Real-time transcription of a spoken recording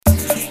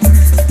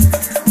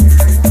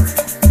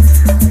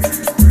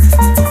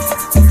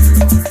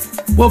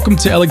Welcome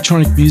to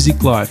Electronic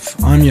Music Life.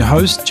 I'm your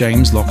host,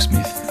 James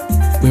Locksmith,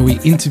 where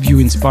we interview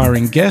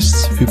inspiring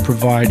guests who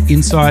provide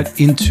insight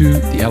into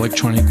the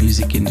electronic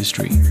music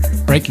industry,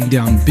 breaking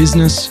down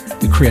business,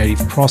 the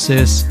creative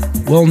process,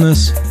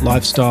 wellness,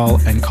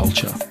 lifestyle, and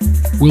culture.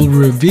 We'll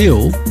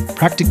reveal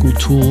practical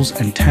tools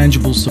and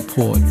tangible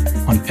support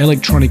on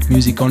electronic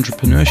music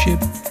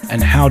entrepreneurship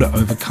and how to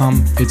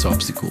overcome its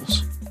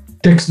obstacles.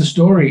 Dexter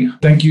Story,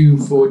 thank you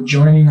for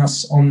joining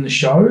us on the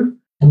show.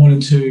 I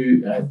wanted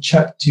to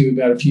chat to you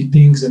about a few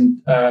things,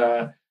 and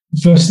the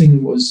first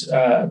thing was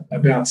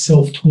about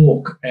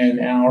self-talk and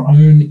our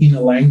own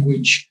inner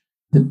language,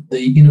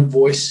 the inner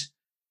voice.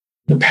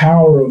 The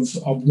power of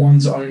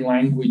one's own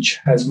language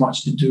has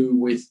much to do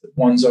with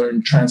one's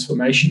own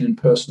transformation and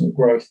personal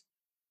growth.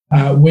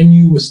 When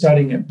you were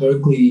studying at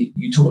Berkeley,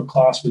 you took a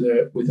class with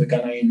a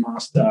Ghanaian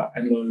master,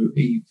 Anlo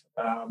Eve,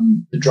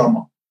 the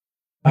drummer.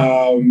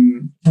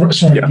 The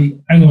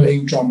Anlo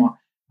Eve drummer,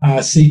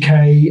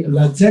 CK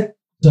Ladzek.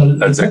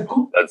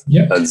 Ladzekbo,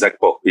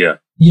 yeah.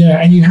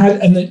 Yeah,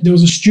 and there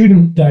was a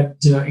student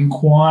that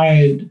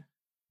inquired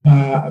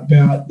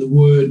about the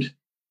word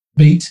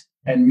beat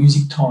and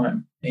music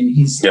time in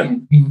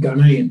in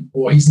Ghanaian,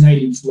 or his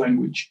native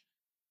language,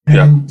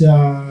 and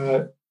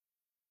that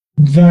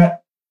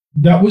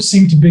would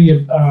seem to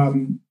be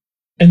and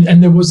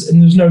there was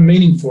no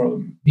meaning for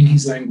them in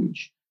his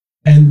language,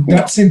 and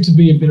that seemed to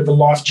be a bit of a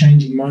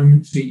life-changing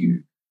moment for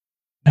you.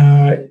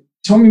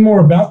 Tell me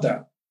more about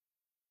that.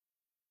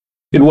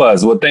 It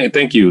was. Well,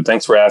 thank you.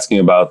 Thanks for asking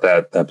about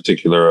that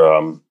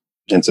particular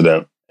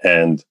incident.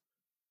 And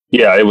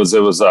yeah, it was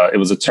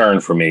a turn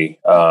for me.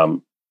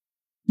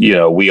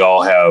 We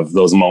all have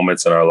those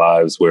moments in our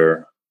lives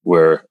where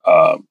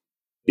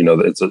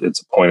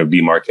it's a point of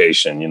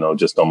demarcation.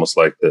 Just almost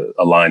like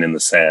a line in the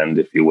sand,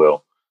 if you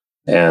will.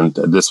 And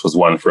this was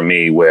one for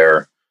me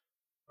where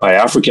my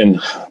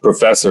African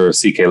professor,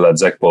 CK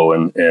Ladzekbo,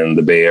 in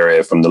the Bay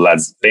Area, from the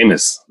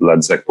famous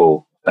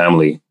Ladzekbo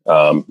family.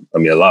 A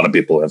lot of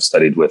people have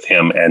studied with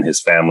him and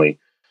his family.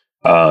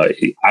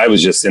 I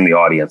was just in the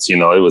audience,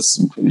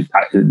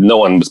 no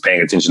one was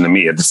paying attention to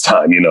me at this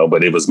time,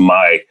 but it was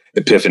my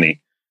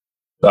epiphany,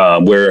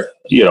 where,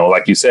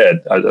 like you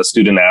said, a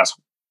student asked,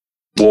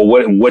 well,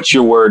 what's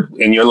your word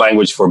in your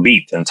language for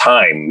beat and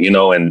time,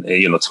 and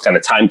it's kind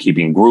of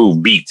timekeeping,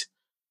 groove, beat.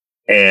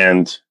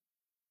 And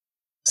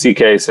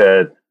CK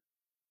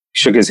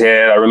shook his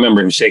head. I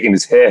remember him shaking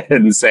his head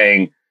and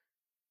saying,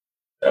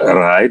 all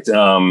right.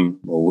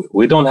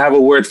 We don't have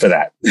a word for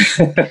that.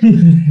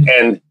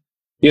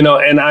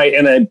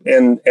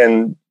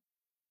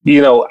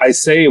 I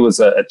say it was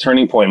a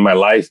turning point in my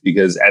life,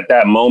 because at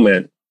that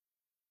moment,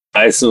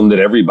 I assumed that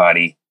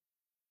everybody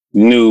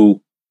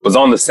was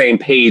on the same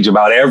page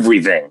about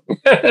everything.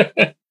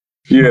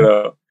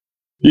 You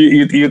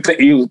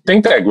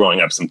think that growing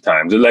up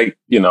sometimes,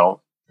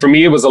 for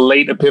me, it was a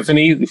late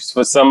epiphany.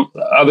 For some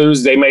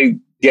others, they may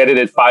get it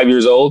at 5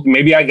 years old.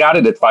 Maybe I got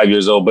it at 5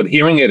 years old, but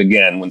hearing it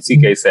again, when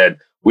CK said,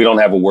 we don't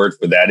have a word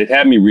for that, it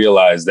had me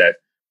realize that,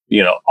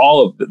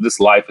 all of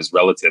this life is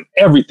relative.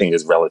 Everything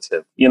is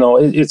relative.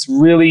 It's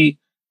really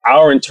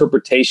our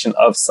interpretation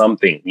of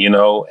something,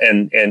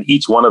 and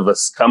each one of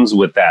us comes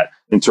with that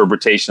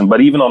interpretation.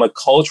 But even on a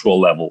cultural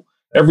level,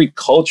 every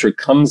culture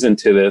comes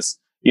into this,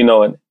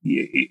 on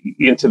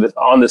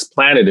this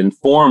planet and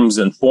forms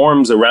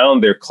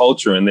around their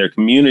culture and their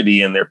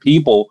community and their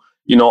people,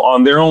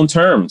 on their own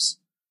terms.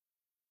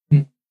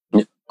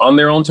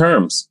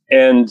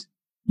 And,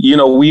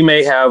 we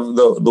may have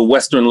the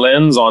Western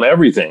lens on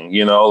everything,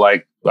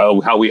 like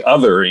how we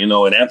other, in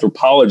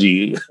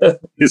anthropology,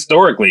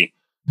 historically,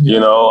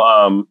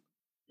 the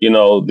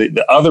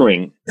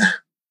othering.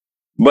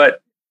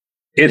 But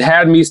it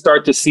had me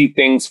start to see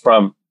things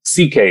from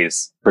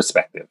CK's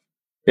perspective.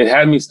 It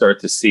had me start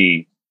to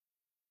see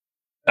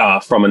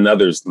from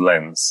another's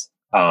lens.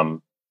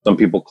 Some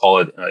people call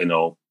it,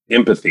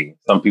 empathy.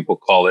 Some people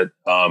call it,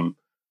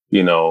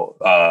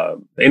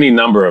 any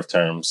number of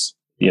terms,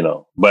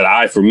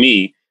 but for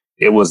me,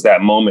 it was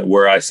that moment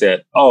where I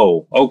said,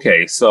 oh,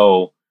 okay,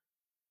 so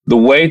the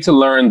way to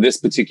learn this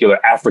particular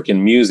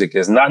African music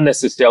is not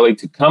necessarily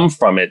to come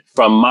from it,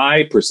 from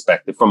my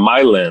perspective, from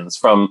my lens,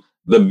 from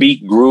the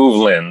beat groove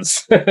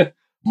lens,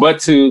 but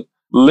to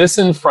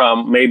listen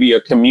from maybe a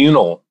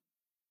communal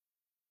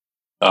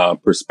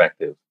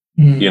perspective,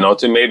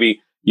 to maybe,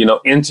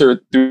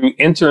 enter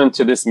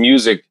into this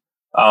music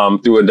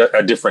through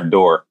a different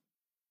door.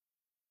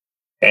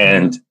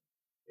 And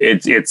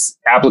it's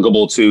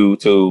applicable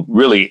to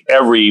really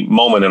every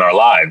moment in our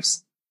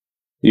lives,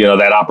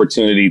 that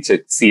opportunity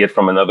to see it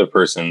from another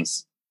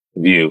person's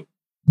view.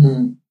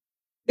 Mm.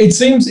 It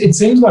seems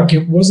like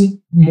it wasn't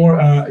more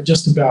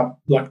just about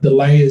like the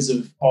layers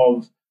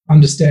of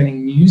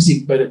understanding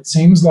music, but it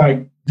seems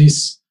like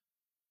this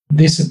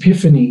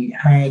epiphany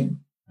had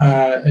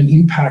an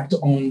impact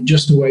on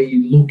just the way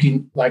you look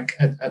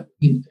at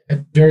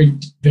very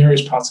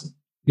various parts of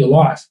your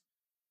life,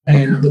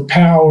 and the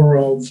power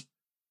of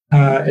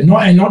and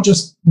not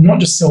just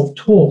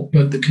self-talk,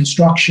 but the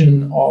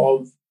construction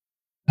of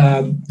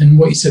and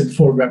what you said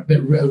before about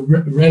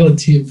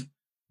relative,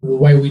 the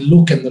way we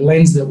look and the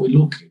lens that we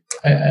look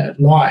at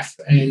life,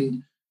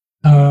 and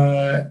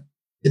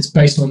it's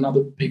based on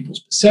other people's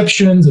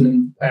perceptions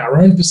and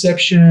our own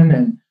perception.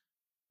 And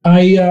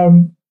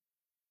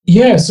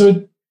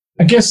so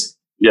I guess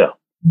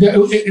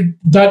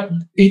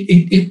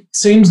it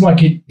seems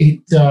like it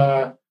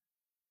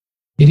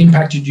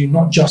impacted you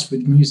not just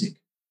with music.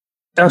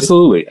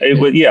 Absolutely.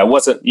 It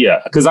wasn't.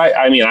 Because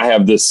I mean, I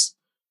have this,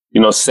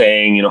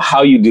 saying,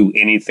 how you do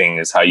anything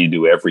is how you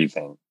do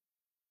everything.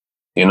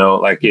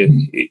 Like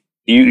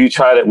we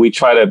try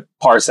to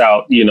parse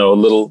out,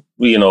 little,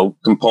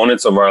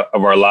 components of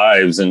our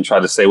lives and try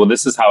to say, well,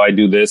 this is how I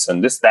do this,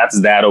 and that's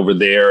that over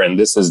there, and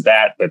this is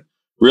that. But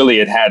really,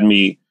 it had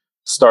me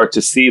start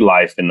to see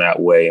life in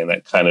that way, and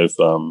that kind of,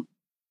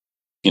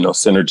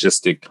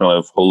 synergistic, kind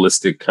of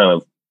holistic, kind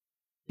of,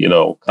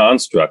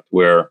 construct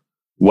where it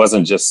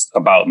wasn't just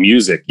about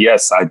music.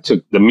 Yes, I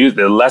took the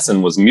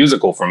lesson was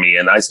musical for me,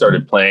 and I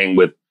started playing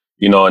with,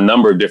 a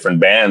number of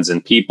different bands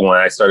and people,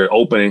 and I started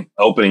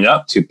opening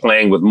up to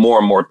playing with more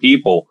and more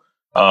people.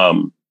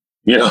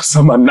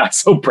 Some I'm not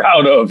so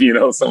proud of,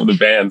 some of the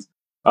bands.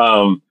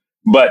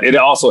 But it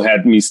also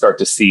had me start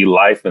to see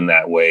life in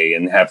that way,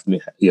 and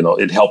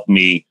it helped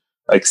me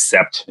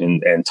accept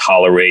and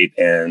tolerate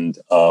and,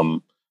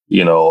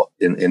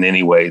 in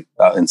any way,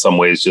 in some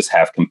ways, just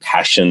have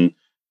compassion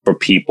for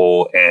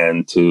people,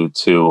 and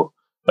to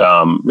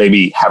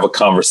maybe have a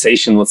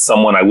conversation with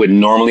someone I wouldn't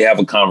normally have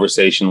a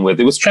conversation with.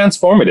 It was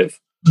transformative.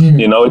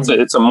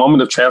 It's a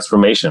moment of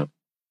transformation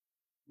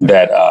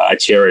that I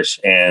cherish,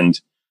 and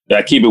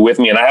I keep it with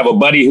me. And I have a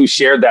buddy who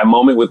shared that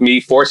moment with me,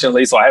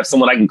 fortunately. So I have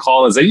someone I can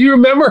call and say, you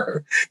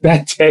remember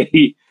that day,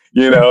 he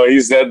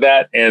said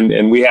that.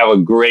 And we have a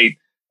great,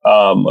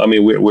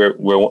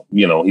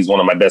 we're he's one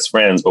of my best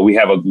friends, but we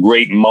have a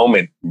great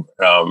moment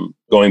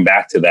going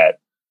back to that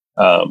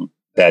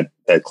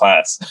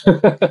class.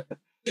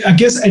 I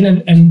guess,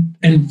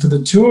 and for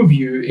the two of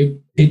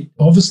you, it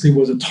obviously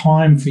was a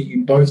time for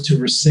you both to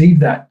receive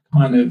that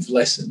kind of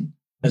lesson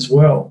as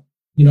well.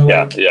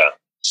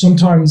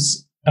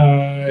 Sometimes,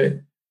 there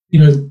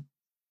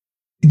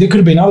could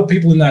have been other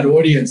people in that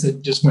audience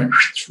that just went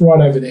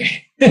right over there.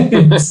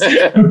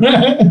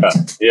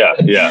 Yeah.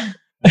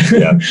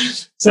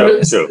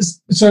 So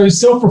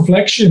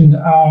self-reflection,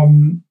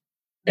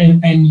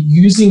 and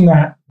using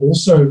that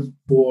also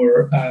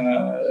for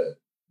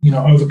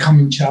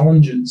overcoming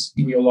challenges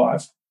in your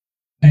life.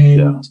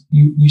 And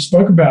you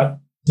spoke about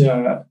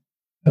fear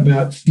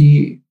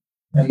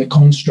and the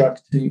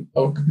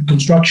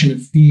construction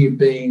of fear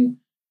being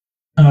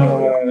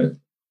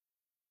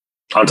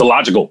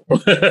ontological.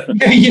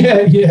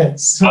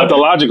 So,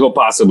 ontological,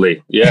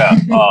 possibly. Yeah.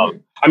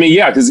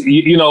 Because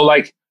and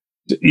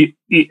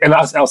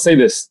I'll say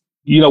this.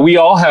 We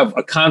all have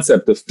a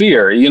concept of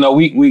fear.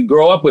 We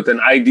grow up with an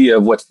idea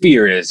of what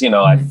fear is.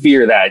 I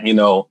fear that.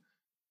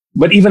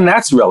 But even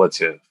that's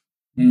relative.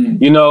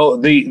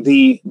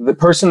 The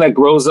person that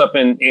grows up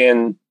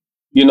in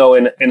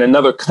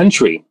another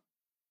country,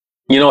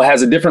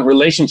 has a different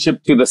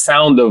relationship to the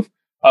sound of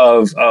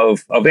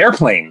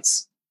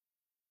airplanes.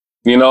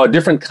 A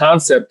different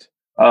concept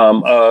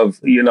of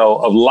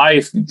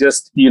life,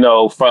 just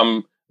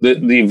from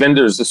the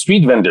vendors, the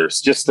street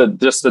vendors, just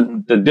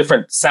the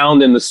different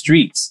sound in the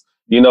streets.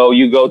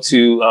 You go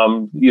to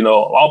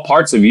all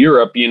parts of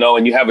Europe,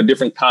 and you have a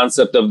different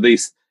concept of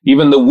these.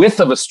 Even the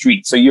width of a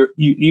street. So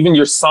even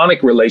your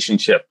sonic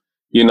relationship,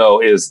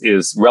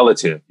 is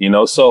relative,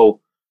 So,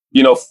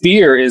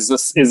 fear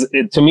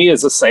to me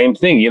is the same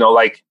thing.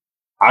 Like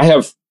I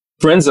have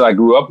friends that I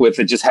grew up with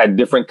that just had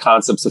different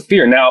concepts of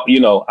fear. Now,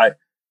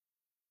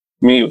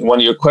 one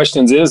of your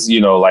questions is,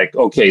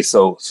 okay,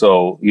 so,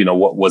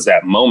 what was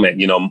that moment?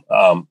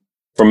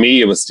 For me,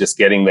 it was just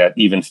getting that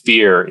even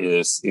fear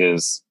is,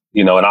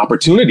 an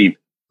opportunity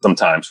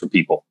sometimes for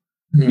people,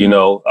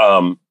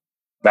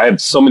 I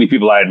have so many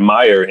people I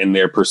admire in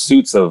their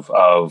pursuits of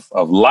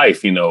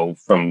life,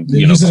 from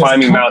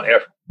climbing Mount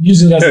Everest.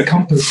 Use it as a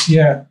compass,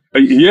 yeah.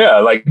 Yeah,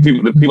 like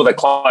the people that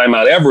climb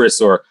Mount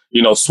Everest, or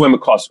swim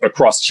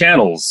across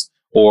channels,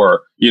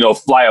 or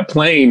fly a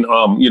plane,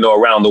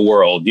 around the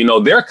world.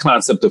 Their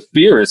concept of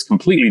fear is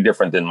completely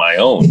different than my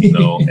own.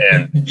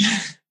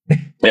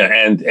 And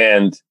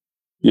I'm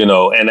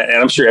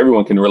sure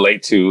everyone can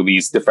relate to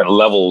these different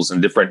levels and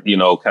different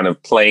kind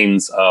of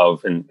planes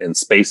of and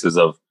spaces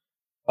of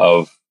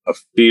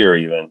fear,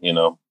 even,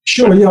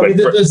 Sure,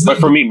 but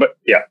for me,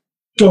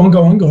 Go on.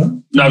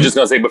 No, I was just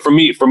gonna say, but for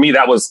me,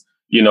 that was,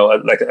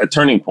 like a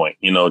turning point,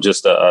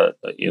 just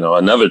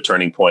another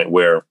turning point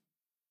where,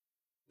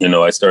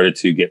 I started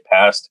to get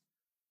past,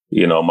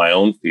 my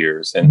own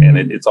fears, and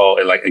it's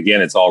all like,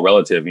 again, it's all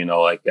relative,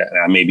 like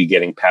I may be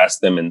getting past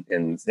them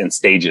in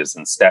stages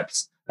and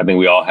steps. I think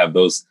we all have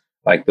those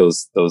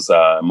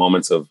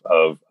moments of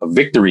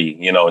victory,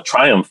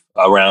 triumph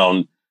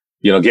around,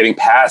 getting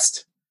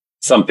past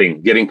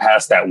something, getting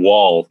past that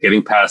wall,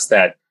 getting past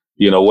that,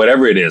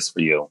 whatever it is for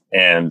you.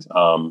 And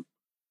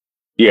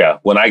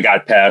when I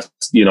got past,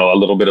 a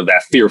little bit of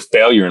that fear of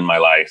failure in my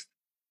life,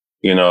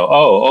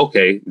 Oh,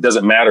 okay, it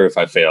doesn't matter if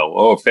I fail.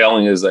 Oh,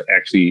 failing is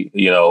actually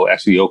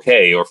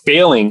okay. Or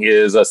failing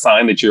is a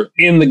sign that you're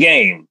in the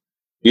game,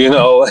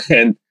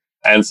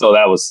 and so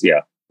that was,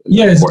 the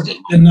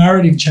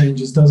narrative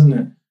changes, doesn't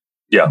it?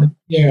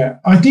 Yeah.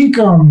 I think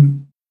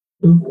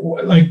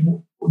like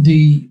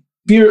the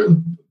fear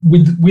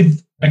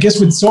with I guess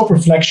with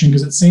self-reflection,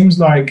 because it seems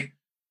like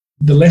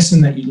the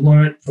lesson that you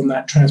learned from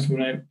that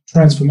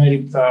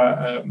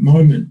transformative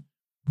moment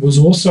was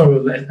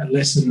also a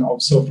lesson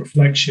of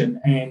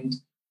self-reflection. And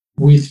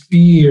with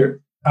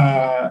fear,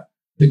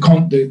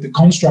 the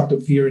construct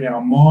of fear in our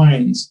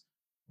minds,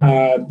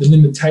 the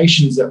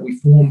limitations that we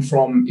form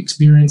from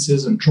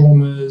experiences and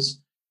traumas,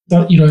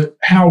 that,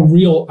 how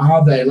real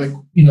are they? Like,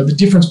 the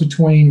difference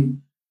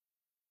between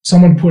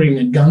someone putting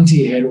a gun to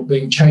your head or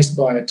being chased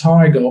by a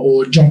tiger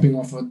or jumping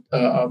off a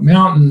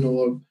mountain,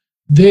 or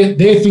they're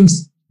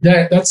things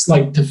that's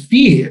like to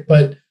fear,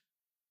 but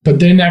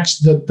then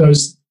actually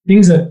those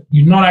things that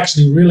you're not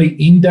actually really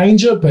in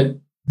danger, but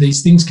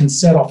these things can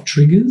set off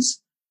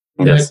triggers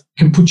that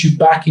can put you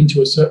back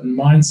into a certain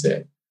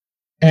mindset.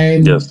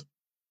 And so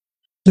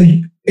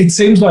it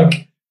seems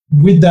like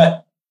with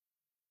that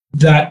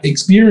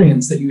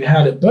experience that you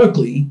had at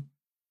Berklee,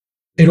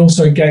 it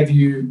also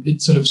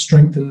it sort of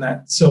strengthened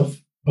that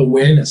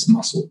self-awareness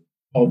muscle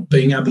of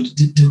being able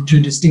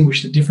to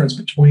distinguish the difference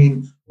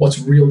between what's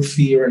real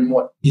fear and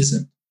what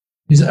isn't.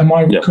 Am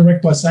I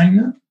correct by saying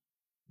that?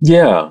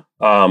 Yeah.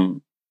 I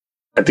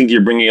think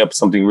you're bringing up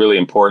something really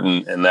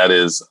important, and that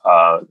is,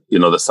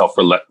 the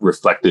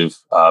self-reflective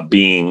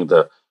being,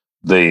 the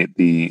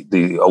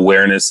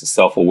awareness,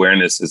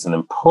 self-awareness is an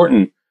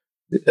important,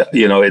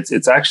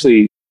 it's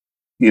actually,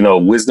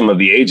 wisdom of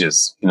the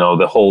ages,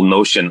 the whole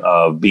notion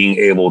of being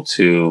able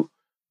to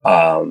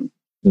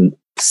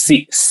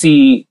see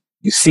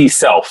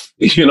self,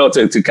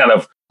 to kind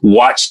of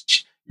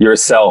watch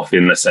yourself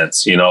in the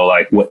sense,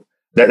 like what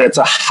that's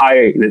a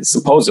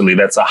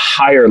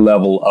higher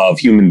level of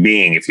human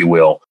being, if you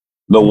will,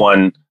 the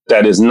one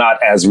that is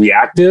not as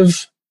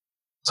reactive,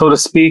 so to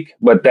speak,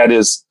 but that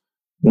is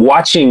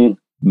watching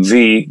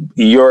watching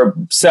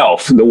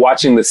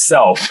the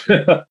self.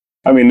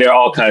 I mean, there are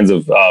all kinds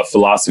of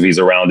philosophies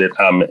around it.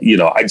 I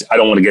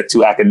don't want to get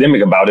too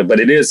academic about it,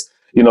 but it is,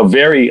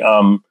 very,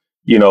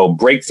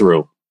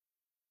 breakthrough.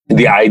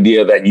 The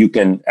idea that you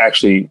can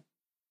actually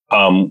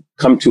come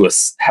to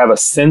have a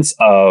sense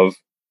of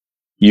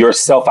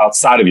yourself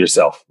outside of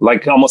yourself,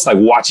 like almost like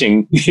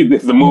watching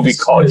the movie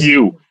called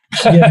You.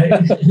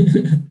 Yeah.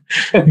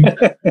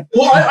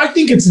 Well, I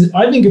think it's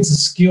a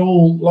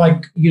skill,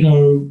 like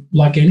anything.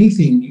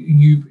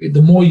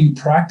 The more you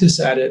practice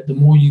at it, the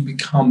more you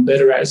become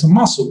better at it. It's a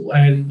muscle,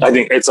 and I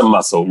think it's a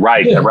muscle,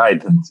 right? Yeah. Right.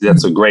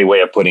 That's a great way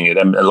of putting it.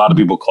 And a lot of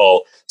people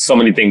call so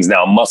many things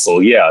now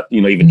muscle. Yeah,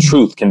 even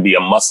truth can be a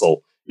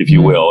muscle, if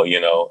you will.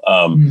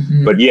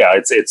 But yeah,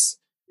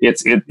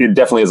 it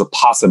definitely is a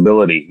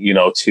possibility,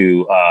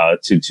 to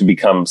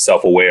become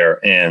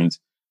self-aware. And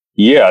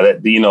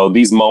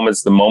these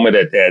moments, the moment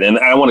and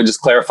I want to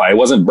just clarify, it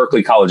wasn't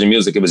Berklee College of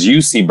Music. It was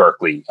UC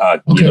Berkeley,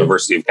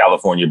 University of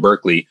California,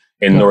 Berkeley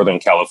in Northern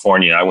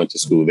California. I went to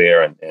school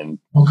there and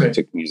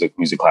took music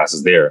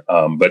classes there.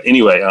 But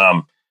anyway,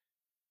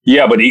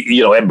 but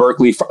at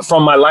Berklee,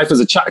 from my life as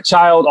a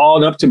child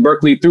all up to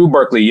Berklee, through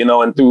Berklee,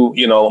 and through,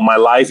 my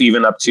life,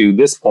 even up to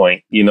this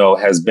point,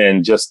 has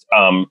been just,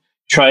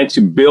 trying to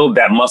build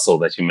that muscle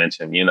that you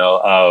mentioned,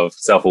 of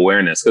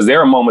self-awareness. Because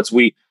there are moments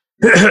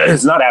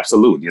it's not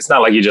absolute. It's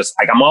not like you're just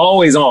like, I'm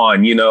always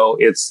on,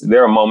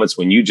 there are moments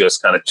when you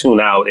just kind of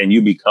tune out and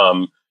you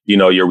become,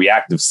 your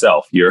reactive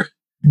self, your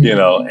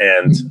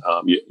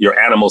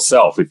animal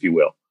self, if you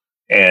will.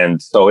 And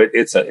so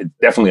it's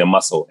definitely a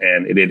muscle,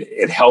 and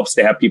it helps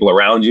to have people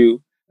around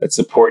you that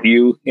support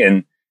you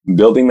in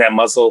building that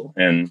muscle.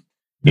 And,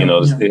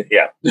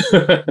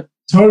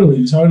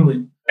 Totally.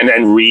 And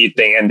then read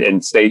things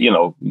and stay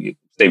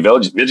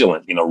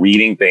vigilant,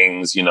 reading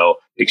things,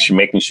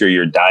 making sure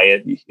your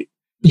diet.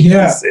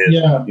 Yeah.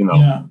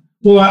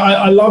 Well,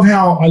 I love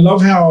how I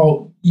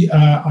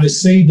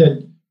see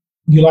that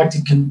you like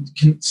to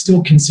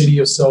still consider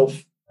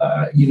yourself,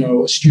 a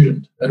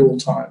student at all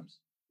times.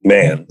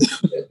 Man,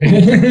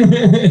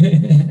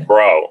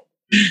 bro.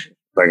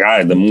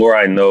 Like the more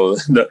I know,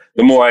 the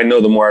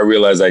more I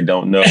realize I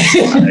don't know.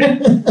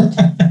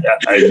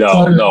 I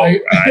don't know.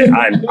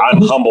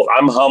 I'm humbled.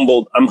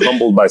 I'm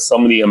humbled by so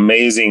many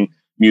amazing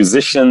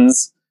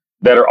musicians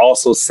that are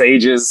also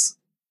sages.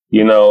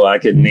 I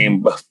could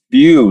name a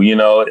few,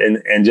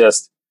 and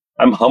just,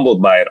 I'm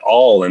humbled by it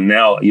all. And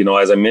now,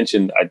 as I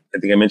mentioned, I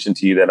think I mentioned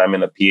to you that I'm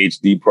in a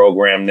PhD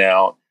program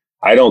now.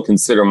 I don't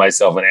consider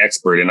myself an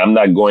expert, and I'm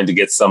not going to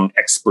get some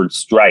expert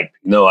stripe.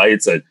 No,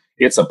 it's a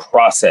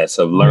process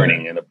of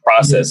learning and a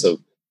process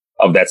of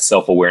that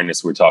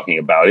self-awareness we're talking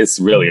about. It's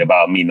really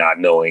about me not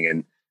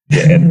knowing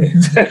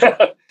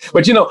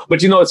but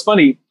it's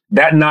funny,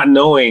 that not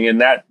knowing and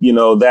that,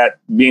 that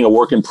being a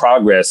work in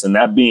progress and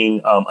that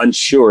being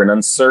unsure and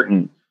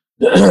uncertain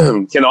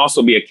can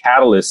also be a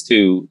catalyst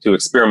to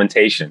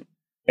experimentation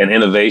and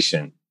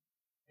innovation.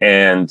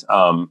 And,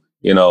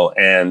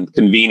 and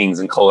convenings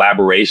and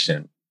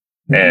collaboration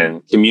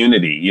and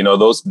community,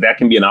 that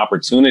can be an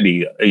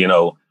opportunity.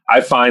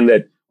 I find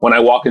that when I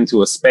walk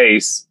into a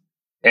space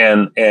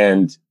and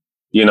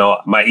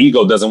my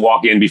ego doesn't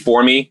walk in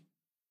before me,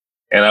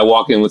 and I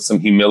walk in with some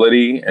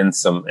humility and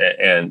some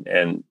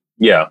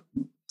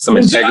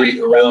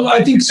integrity. Well,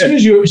 I think as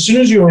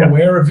soon as you're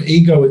aware of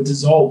ego, it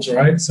dissolves,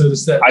 right? So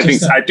there's that. I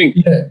think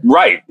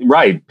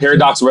right.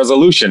 Paradox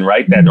resolution,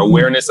 right? That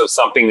awareness of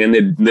something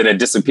and then it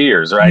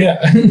disappears, right?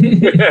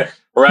 Yeah.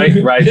 right.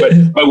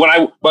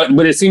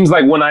 But it seems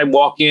like when I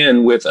walk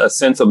in with a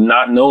sense of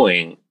not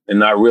knowing and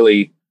not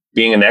really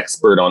being an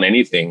expert on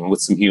anything,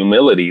 with some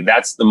humility,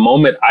 that's the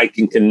moment I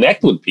can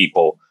connect with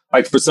people.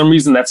 Like for some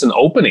reason, that's an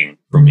opening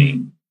for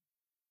me.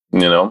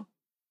 Yeah.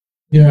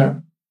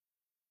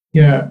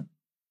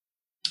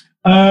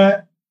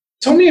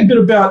 Tell me a bit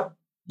about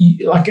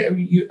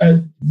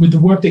with the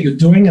work that you're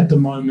doing at the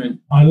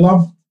moment. I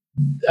love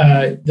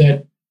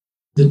that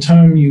the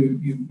term you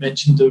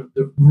mentioned,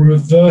 the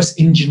reverse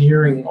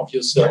engineering of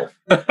yourself.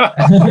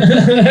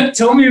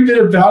 Tell me a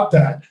bit about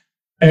that,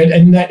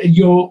 and that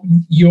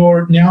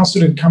you're now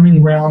sort of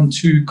coming around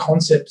to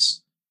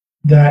concepts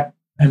that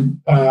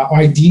and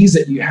ideas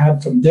that you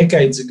had from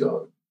decades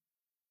ago.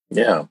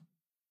 Yeah.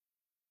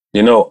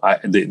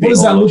 What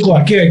does that look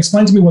like? Yeah,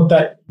 explain to me what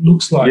that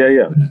looks like.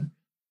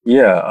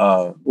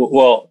 Yeah.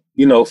 Well,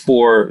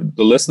 for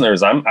the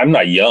listeners, I'm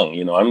not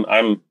young.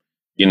 I'm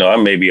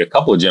maybe a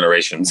couple of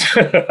generations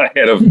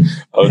ahead of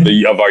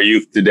our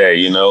youth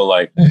today.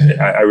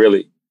 I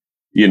really,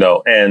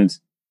 and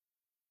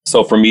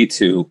so for me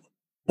to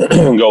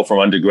go from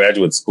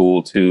undergraduate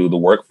school to the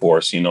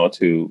workforce, to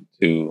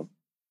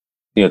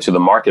the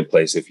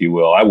marketplace, if you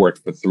will. I worked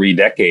for 3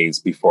 decades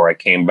before I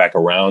came back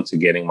around to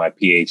getting my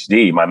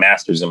PhD, my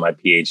master's and my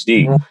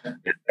PhD. Mm-hmm.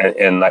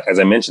 And like, as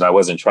I mentioned, I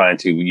wasn't trying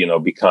to,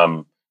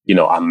 become,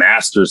 a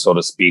master, so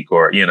to speak,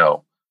 or,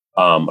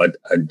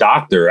 a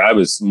doctor. I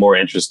was more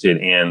interested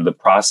in the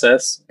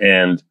process.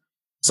 And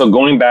so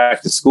going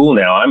back to school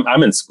now,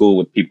 I'm in school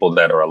with people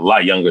that are a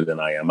lot younger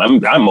than I am.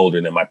 I'm older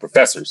than my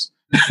professors.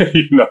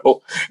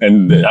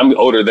 And I'm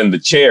older than the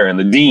chair and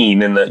the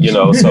dean and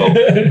so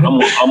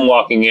I'm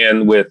walking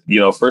in with,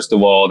 first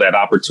of all, that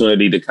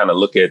opportunity to kind of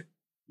look at,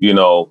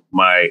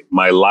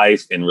 my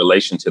life in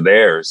relation to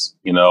theirs,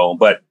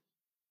 but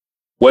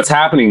what's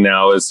happening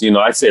now is,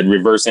 I said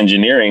reverse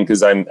engineering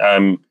because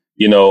I'm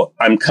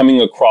coming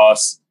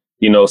across,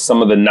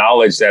 some of the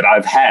knowledge that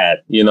I've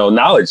had.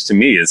 Knowledge to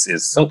me is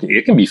something,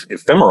 it can be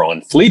ephemeral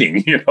and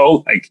fleeting,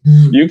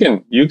 you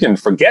can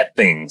forget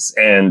things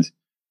and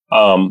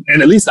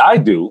at least I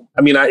do.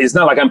 I mean, it's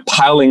not like I'm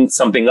piling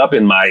something up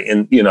in my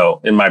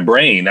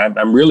brain.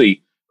 I'm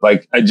really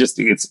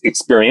it's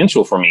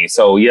experiential for me.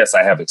 So yes,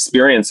 I have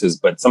experiences,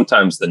 but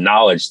sometimes the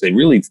knowledge, they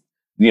really,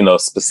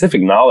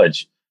 specific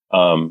knowledge,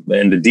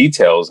 and the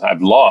details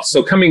I've lost.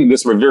 So coming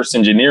this reverse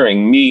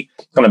engineering, me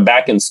kind of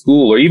back in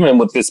school, or even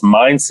with this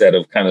mindset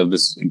of kind of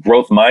this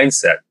growth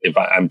mindset, if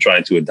I'm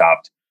trying to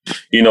adopt,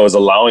 is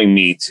allowing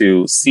me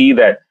to see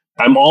that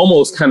I'm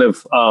almost kind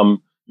of,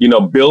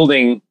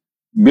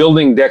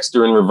 building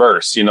Dexter in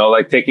reverse,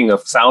 like taking a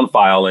sound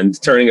file and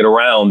turning it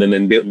around and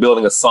then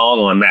building a song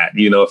on that,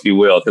 if you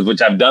will,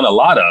 which I've done a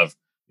lot of,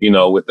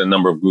 with the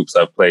number of groups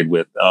I've played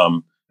with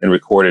and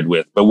recorded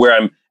with, but where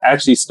I'm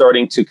actually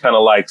starting to kind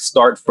of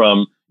start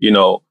from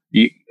the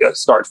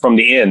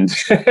end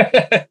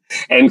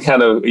and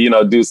kind of,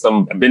 do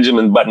some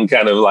Benjamin Button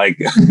kind of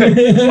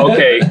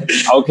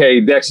okay,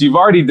 Dex, you've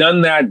already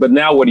done that, but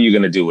now what are you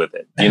going to do with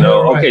it?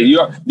 Okay, you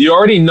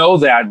already know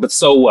that, but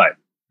so what?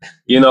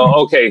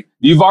 Okay,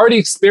 you've already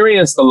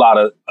experienced a lot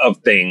of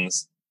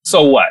things.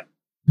 So what?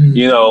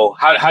 Mm-hmm.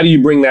 How do you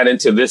bring that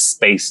into this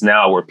space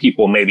now where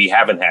people maybe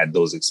haven't had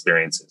those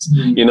experiences?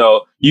 Mm-hmm.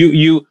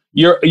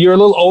 You're a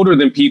little older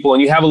than people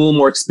and you have a little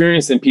more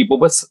experience than people,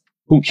 but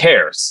who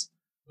cares?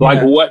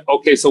 What?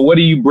 Okay, so what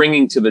are you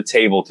bringing to the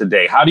table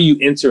today? How do you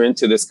enter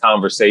into this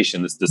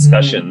conversation, this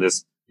discussion,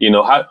 this,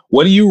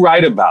 what do you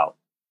write about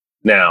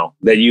now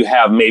that you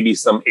have maybe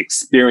some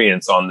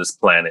experience on this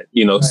planet?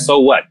 Right. So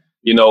what?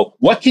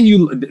 What can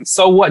you,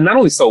 so what, not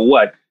only so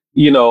what,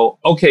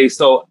 okay,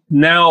 so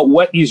now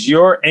what is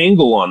your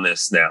angle on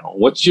this now?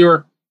 What's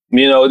your,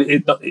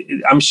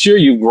 I'm sure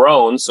you've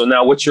grown. So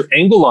now what's your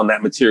angle on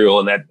that material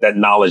and that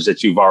knowledge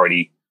that you've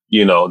already,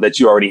 that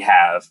you already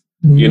have,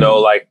 mm-hmm.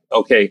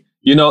 Okay,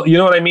 you know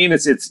what I mean? I'm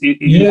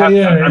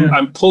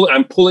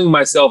pulling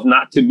myself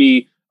not to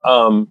be,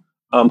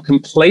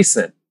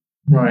 complacent.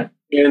 Right.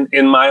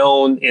 In my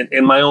own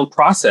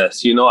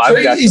process,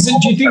 I've got. Do you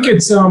think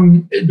it's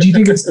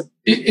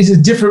is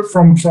it different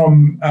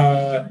from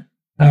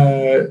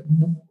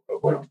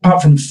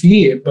apart from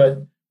fear,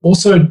 but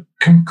also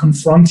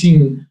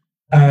confronting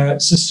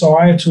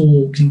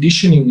societal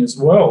conditioning as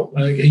well?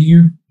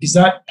 Is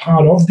that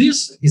part of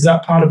this? Is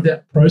that part of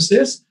that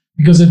process?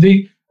 Because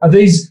are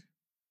these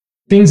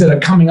things that are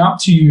coming up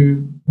to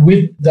you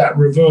with that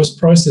reverse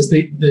process?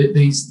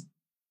 These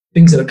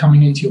things that are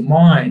coming into your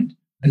mind.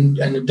 And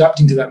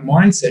adapting to that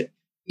mindset,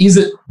 is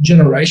it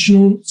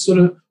generational sort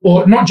of,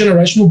 or not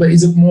generational, but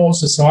is it more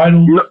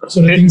societal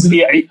sort of things?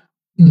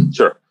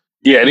 Sure.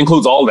 Yeah, it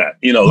includes all that.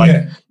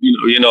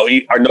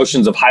 Our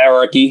notions of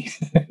hierarchy.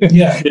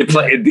 Yeah,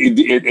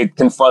 it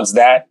confronts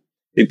that.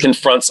 It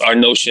confronts our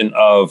notion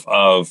of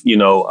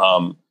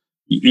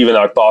even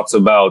our thoughts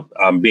about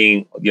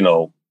being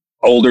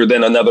older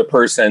than another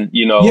person.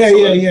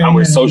 How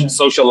we're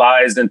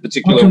socialized in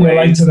particular ways. I can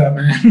relate to that,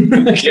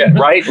 man. Yeah,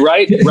 right.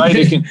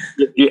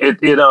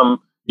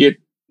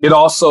 It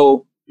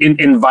also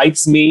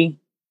invites me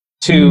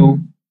to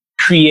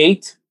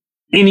create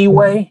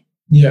anyway.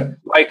 Yeah.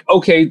 Like,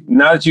 okay,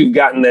 now that you've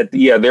gotten that,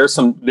 there's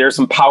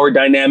some power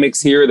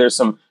dynamics here. There's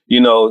some,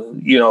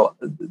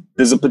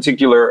 there's a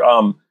particular,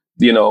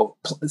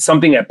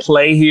 something at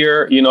play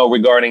here,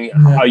 regarding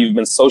how you've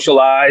been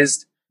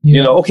socialized.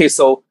 Okay,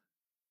 so,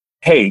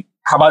 hey,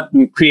 how about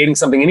creating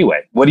something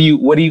anyway? What do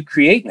you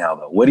create now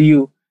though? What do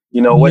you,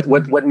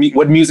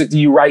 what music do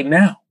you write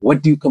now?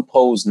 What do you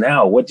compose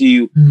now? What do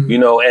you,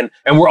 and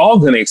we're all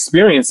going to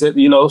experience it.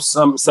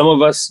 Some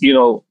of us, we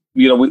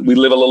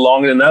live a little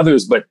longer than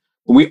others, but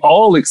we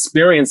all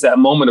experience that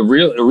moment of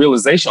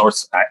realization, or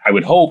I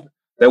would hope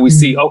that we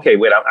see, okay,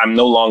 wait, I'm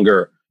no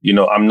longer,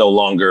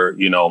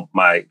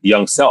 my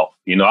young self.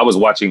 I was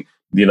watching,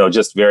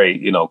 just very,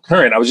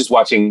 current. I was just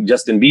watching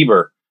Justin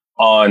Bieber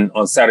on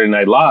Saturday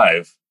Night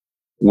Live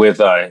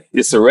with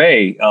Issa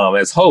Rae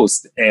as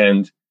host,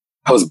 and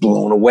I was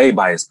blown away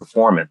by his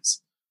performance.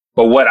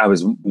 But what I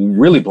was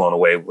really blown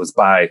away was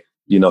by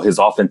his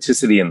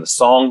authenticity in the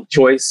song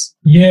choice.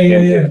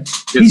 Yeah.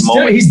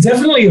 He's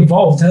definitely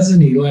evolved,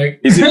 hasn't he?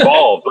 Like he's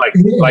evolved,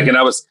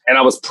 and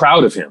I was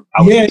proud of him.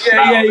 Yeah.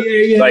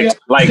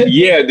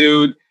 Yeah,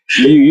 dude,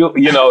 you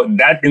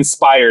that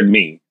inspired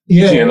me.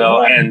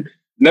 And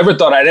never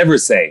thought I'd ever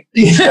say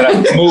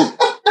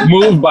that I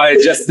moved by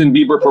a Justin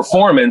Bieber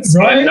performance,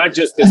 and not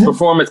just his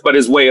performance, but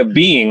his way of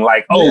being.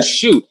 Like,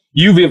 shoot,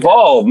 you've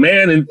evolved,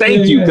 man, and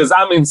thank you, because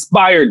I'm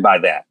inspired by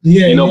that.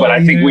 But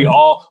I think we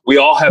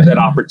all have that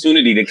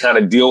opportunity to kind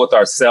of deal with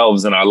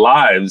ourselves and our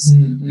lives,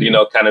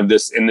 kind of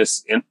in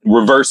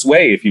reverse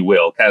way, if you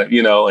will, kind of,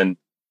 and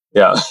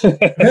yeah.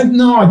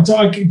 No,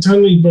 I can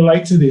totally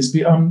relate to this.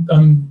 I'm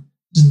I'm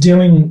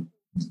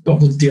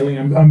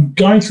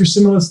going through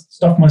similar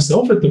stuff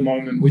myself at the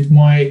moment with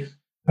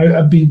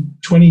I've been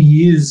 20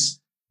 years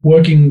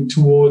working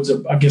towards a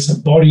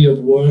body of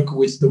work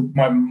with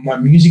my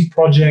music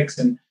projects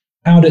and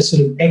how to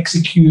sort of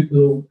execute.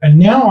 And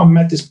now I'm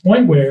at this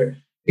point where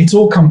it's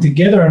all come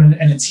together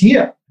and it's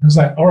here. And I was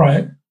like, all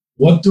right,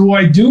 what do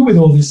I do with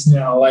all this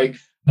now? Like,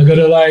 I got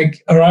to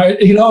all right,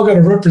 I got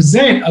to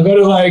represent. I got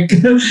to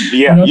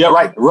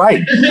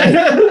right.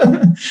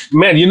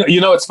 Man,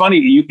 it's funny.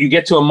 You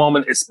get to a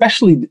moment,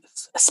 especially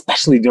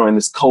during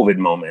this COVID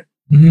moment,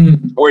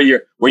 where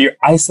you're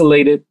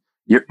isolated,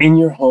 you're in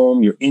your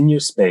home, you're in your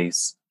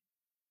space,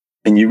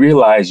 and you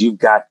realize you've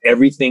got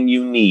everything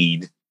you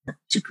need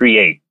to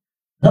create.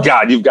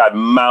 God, you've got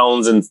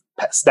mounds and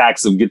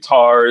stacks of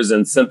guitars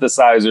and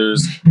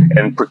synthesizers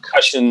and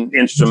percussion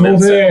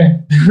instruments,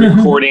 and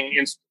recording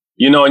instruments.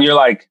 And you're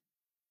like,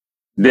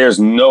 there's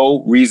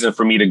no reason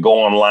for me to go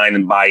online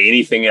and buy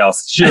anything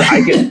else. Sure,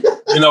 I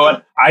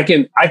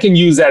can, I can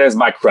use that as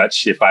my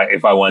crutch if I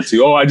want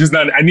to. I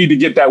need to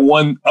get that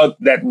one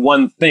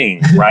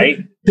thing, right?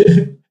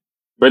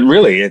 But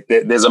really,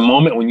 there's a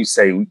moment when you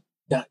say,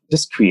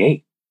 just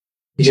create,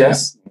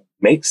 just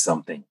make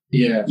something.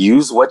 Yeah.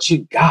 Use what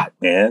you got,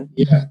 man.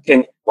 Yeah.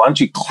 Why don't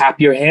you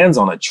clap your hands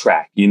on a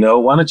track?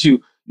 Why don't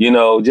you,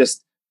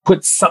 just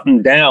put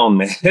something down,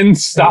 man.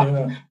 Stop.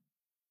 Yeah.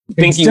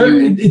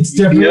 It's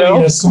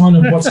definitely a sign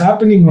of what's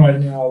happening right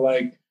now.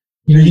 Like,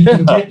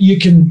 you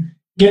can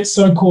get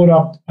so caught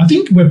up. I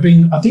think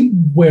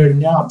we're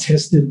now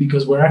tested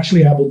because we're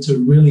actually able to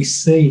really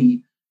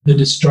see the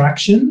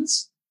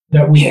distractions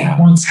that we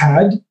once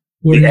had.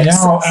 We're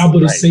now able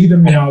to see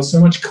them now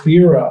so much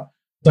clearer.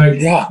 Like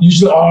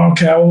usually,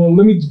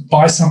 let me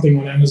buy something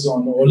on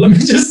Amazon, or let me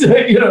just,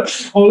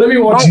 or let me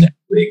watch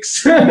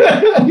Netflix.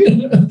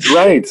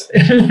 Right.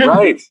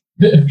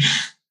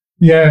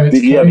 Yeah,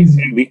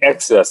 the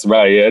excess,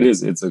 right? Yeah, it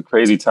is. It's a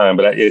crazy time,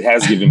 but it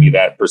has given me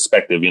that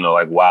perspective.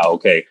 Like, wow,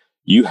 okay,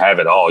 you have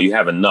it all. You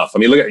have enough. I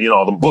mean, look at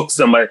all the books.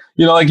 Somebody,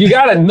 you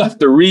got enough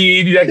to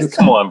read.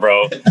 Come on,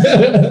 bro.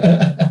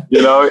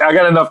 I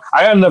got enough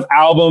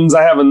albums.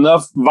 I have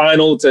enough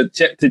vinyl to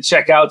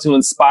check out to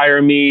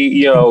inspire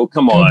me.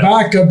 Come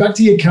on. Go back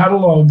to your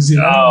catalogs.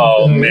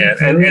 Oh man,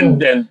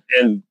 and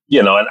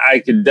I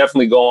could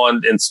definitely go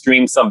on and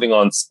stream something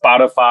on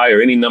Spotify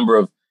or any number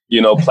of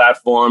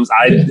platforms.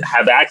 I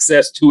have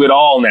access to it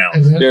all now.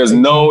 There's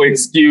no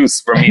excuse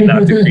for me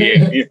not to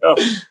create.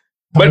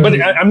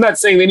 But I'm not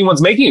saying that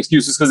anyone's making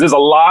excuses, because there's a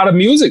lot of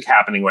music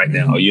happening right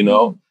now.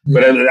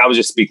 But I was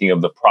just speaking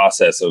of the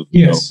process of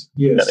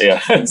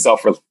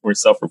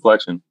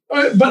self-reflection.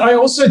 But I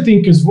also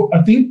think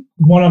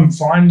what I'm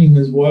finding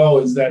as well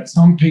is that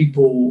some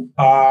people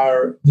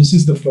this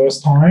is the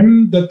first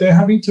time that they're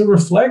having to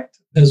reflect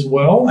as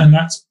well, and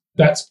that's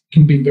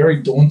can be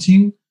very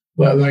daunting.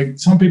 But like,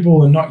 some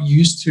people are not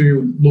used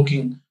to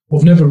looking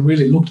we've never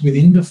really looked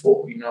within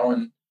before,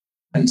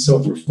 and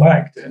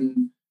self-reflect.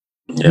 And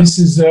this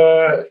is,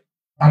 I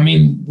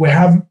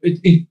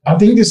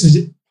think this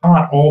is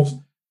part of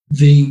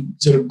the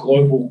sort of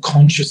global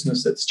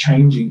consciousness that's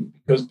changing,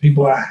 because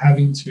people are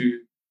having to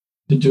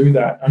do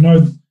that. I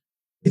know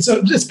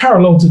it's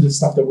parallel to the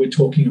stuff that we're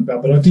talking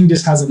about, but I think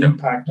this has an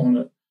impact on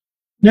it.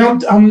 Now,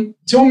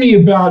 tell me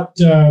about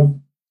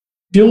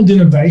field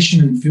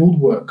innovation and field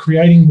work,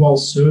 creating while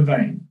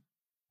surveying.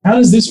 How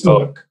does this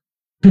work?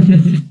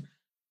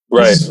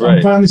 Right.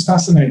 I find this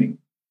fascinating.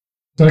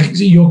 So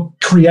you're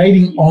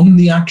creating on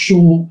the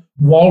actual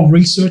while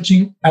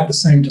researching at the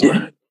same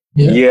time.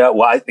 Yeah.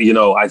 Well, I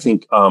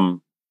think,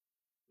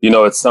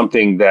 it's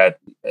something that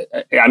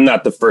I'm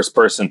not the first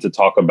person to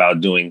talk about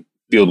doing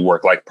field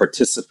work, like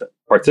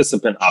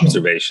participant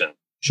observation.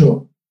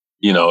 Sure.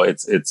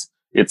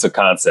 It's a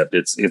concept.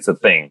 It's a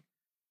thing.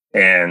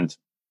 And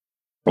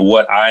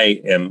what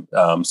I am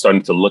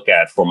starting to look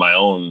at for my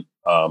own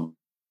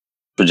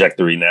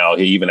trajectory now,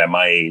 even at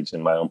my age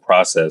and my own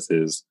process,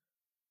 is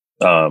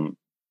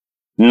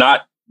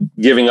not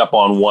giving up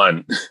on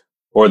one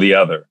or the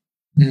other.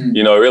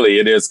 Really,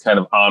 it is kind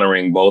of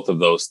honoring both of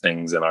those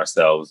things in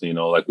ourselves,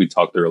 like we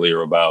talked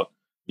earlier about,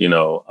 the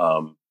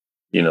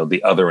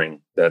othering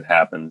that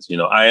happens.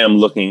 I am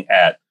looking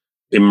at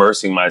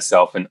immersing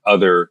myself in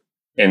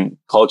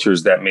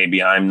cultures that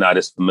maybe I'm not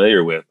as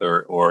familiar with,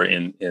 or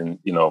in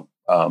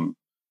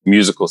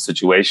musical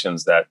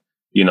situations that,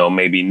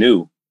 may be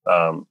new.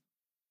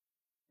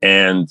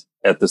 And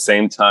at the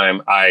same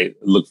time, I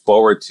look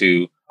forward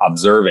to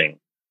observing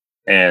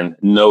and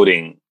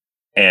noting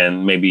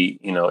and maybe,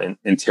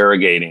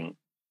 interrogating,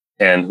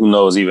 and who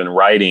knows, even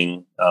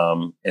writing,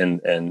 and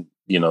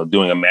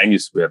doing a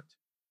manuscript,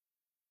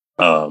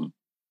 an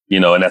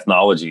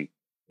ethnology,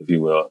 if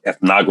you will,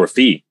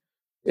 ethnography,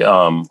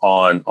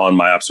 on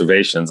my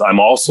observations. I'm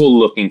also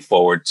looking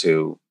forward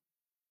to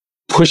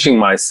pushing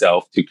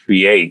myself to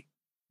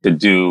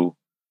do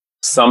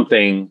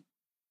something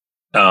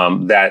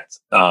to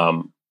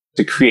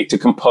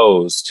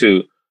compose,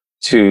 to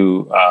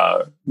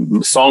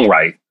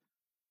songwrite,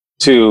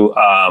 to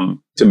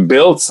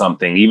build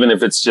something, even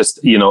if it's just,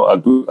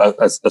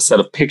 a set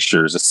of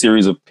pictures, a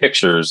series of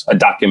pictures, a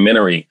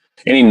documentary,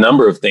 any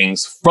number of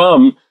things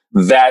from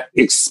that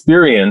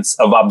experience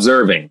of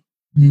observing.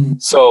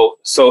 So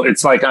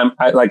it's like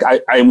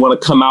I want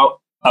to come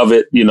out of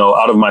it,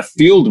 out of my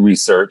field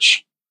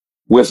research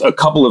with a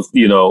couple of,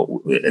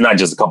 not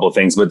just a couple of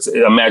things, but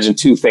imagine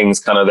two things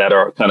kind of that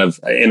are kind of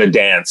in a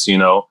dance,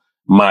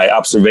 my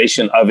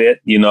observation of it,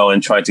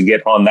 and trying to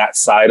get on that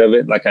side of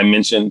it. Like I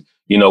mentioned,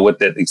 with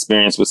the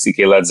experience with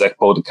CK Led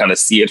Zepo, to kind of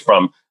see it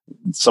from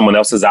someone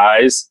else's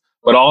eyes,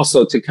 but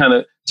also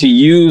to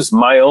use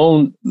my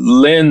own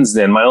lens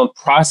and my own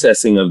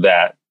processing of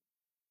that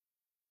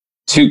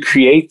to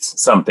create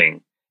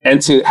something,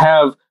 and to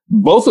have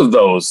both of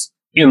those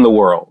in the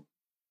world,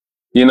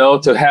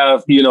 to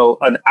have,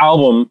 an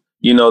album,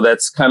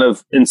 that's kind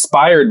of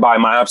inspired by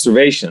my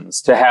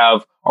observations, to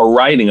have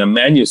a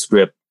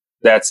manuscript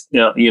that's,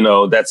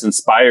 that's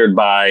inspired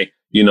by,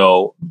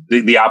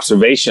 the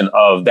observation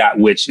of that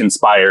which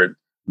inspired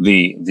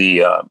the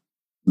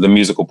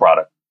musical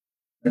product.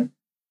 And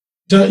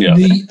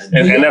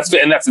that's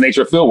the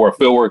nature of fieldwork.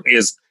 Fieldwork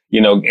is,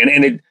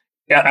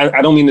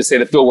 I don't mean to say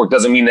that fieldwork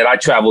doesn't mean that I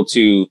travel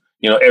to,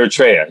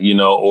 Eritrea,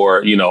 or,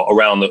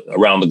 around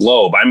the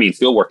globe. I mean,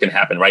 fieldwork can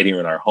happen right here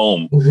in our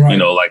home. Right.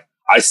 Like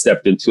I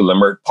stepped into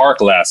Leimert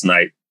Park last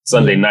night,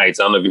 Sunday nights.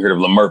 I don't know if you heard of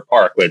Leimert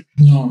Park, but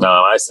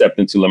I stepped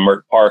into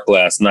Leimert Park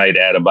last night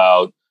at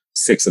about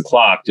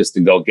 6:00 just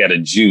to go get a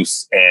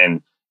juice,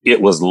 and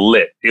it was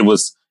lit. It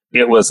was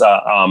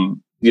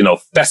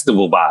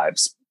festival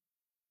vibes,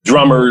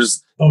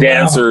 drummers,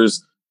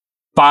 dancers,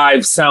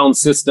 5 sound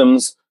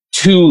systems,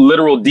 2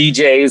 literal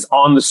DJs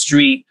on the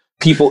street,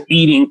 people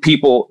eating,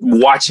 people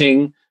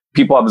watching,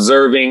 people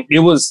observing. It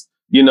was,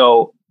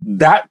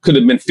 that could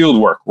have been field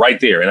work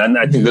right there. And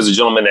I think there's a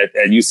gentleman at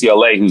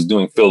UCLA who's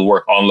doing field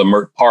work on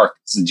Leimert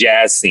Park's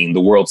jazz scene, the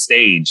world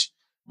stage.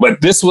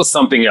 But this was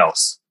something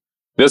else.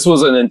 This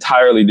was an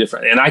entirely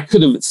different. And I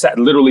could have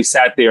literally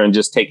sat there and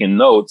just taken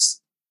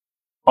notes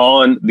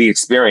on the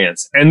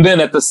experience. And then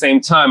at the same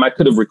time, I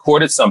could have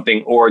recorded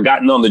something or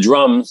gotten on the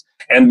drums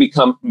and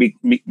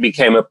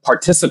became a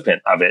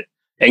participant of it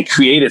and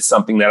created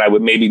something that I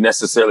would maybe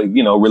necessarily,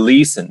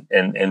 release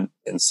and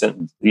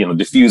send,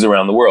 diffuse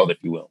around the world, if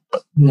you will.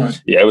 But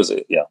it was,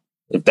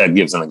 if that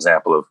gives an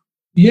example of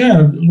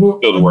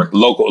field work,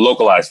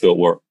 localized field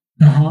work.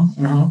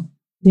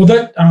 Well,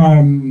 that,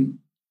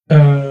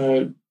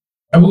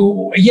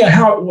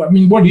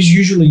 what is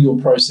usually your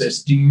process?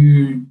 Do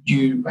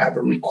you have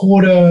a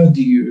recorder?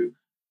 Do you,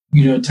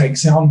 take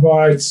sound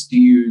bites? Do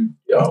you,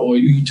 or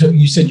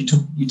you said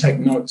you take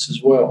notes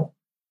as well?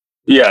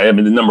 Yeah, I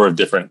mean, the number of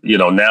different,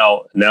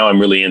 now I'm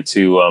really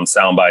into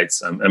sound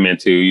bites. I'm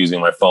into using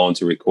my phone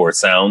to record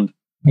sound.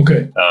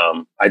 Okay.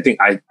 I think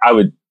I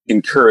would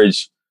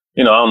encourage,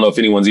 I don't know if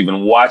anyone's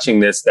even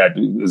watching this that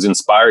was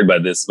inspired by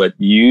this, but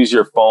use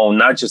your phone,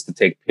 not just to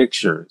take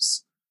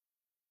pictures,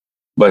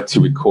 but to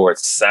record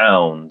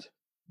sound,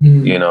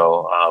 you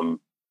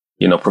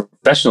know,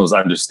 professionals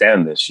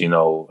understand this,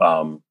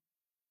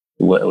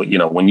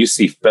 when you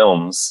see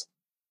films,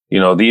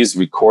 these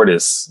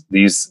recordists,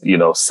 these,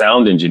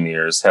 sound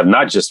engineers have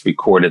not just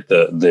recorded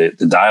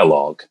the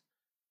dialogue,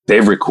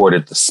 they've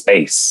recorded the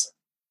space,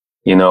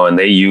 and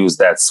they use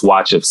that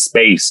swatch of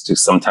space to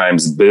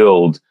sometimes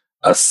build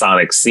a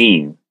sonic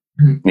scene.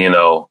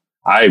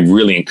 I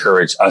really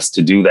encourage us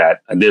to do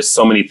that. And there's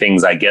so many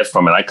things I get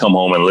from it. I come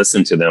home and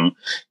listen to them.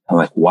 I'm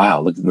like,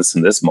 wow,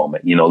 listen to this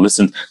moment.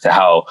 Listen to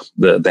how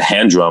the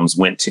hand drums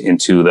went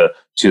into the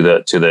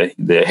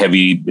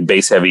heavy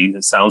bass heavy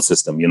sound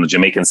system,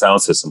 Jamaican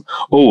sound system.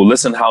 Oh,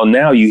 listen how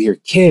now you hear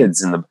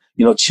kids and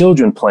the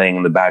children playing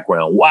in the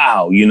background.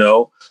 Wow,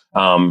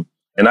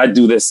 and I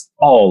do this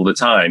all the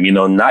time.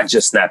 Not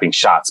just snapping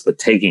shots, but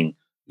taking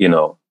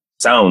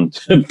sound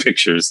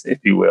pictures,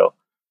 if you will.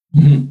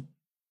 Mm-hmm.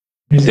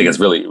 I think it's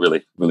really,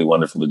 really, really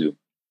wonderful to do.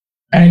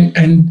 But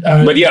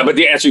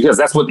the answer, because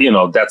that's what,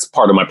 that's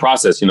part of my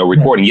process,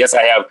 recording. Right. Yes,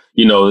 I have,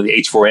 the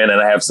H4n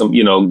and I have some,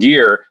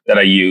 gear that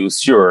I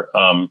use. Sure.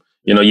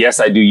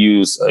 Yes, I do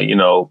use,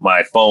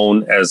 my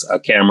phone as a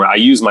camera. I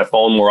use my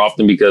phone more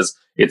often because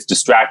it's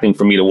distracting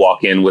for me to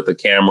walk in with the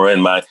camera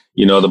and my,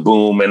 the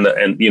boom and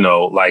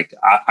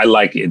I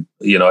like it,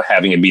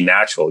 having it be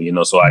natural,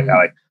 so I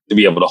like to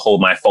be able to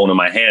hold my phone in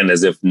my hand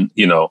as if,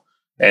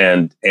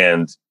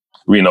 and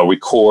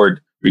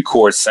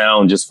record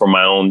sound just for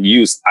my own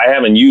use. I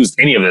haven't used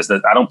any of this.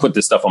 I don't put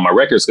this stuff on my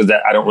records because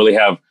I don't really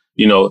have,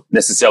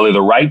 necessarily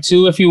the right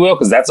to, if you will,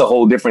 because that's a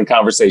whole different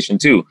conversation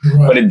too.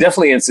 Right. But it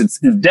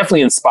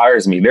definitely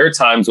inspires me. There are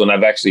times when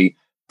I've actually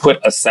put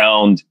a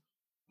sound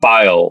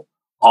file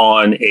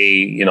on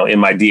in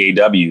my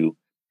DAW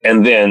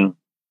and then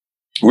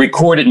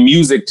recorded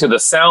music to the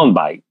sound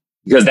bite.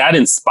 Because that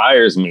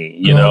inspires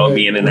me,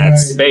 being in that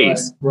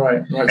space.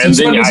 Right. And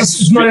so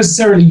it's not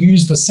necessarily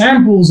used for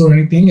samples or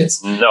anything.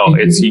 It's to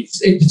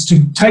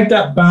take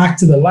that back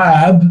to the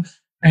lab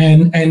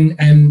and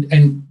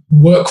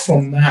work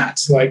from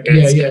that. Like,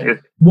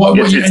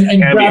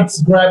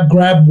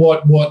 grab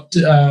what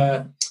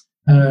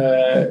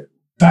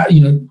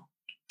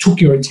took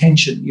your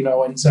attention,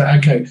 and say,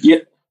 okay. Yeah.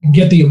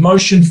 Get the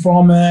emotion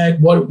from it,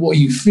 what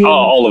you feel. Oh,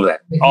 all of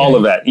that.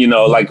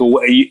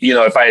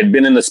 If I had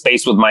been in the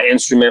space with my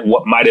instrument,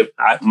 what I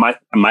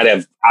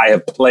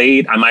have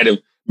played, I might have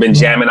been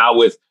jamming out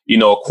with,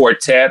 a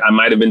quartet. I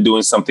might have been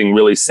doing something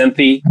really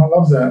synthy. I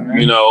love that,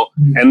 man.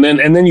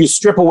 And then you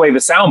strip away the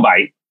sound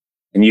bite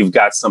and you've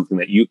got something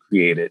that you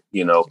created,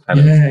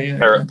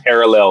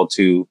 parallel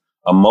to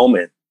a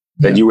moment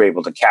that you were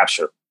able to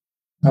capture.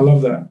 I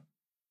love that.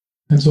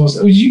 That's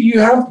awesome. You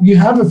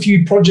have a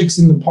few projects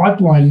in the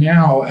pipeline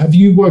now. Have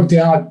you worked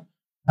out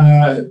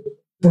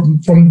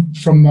from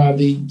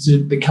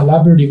the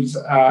collaborative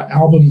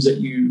albums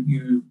that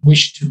you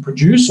wish to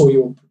produce or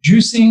you're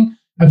producing?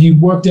 Have you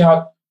worked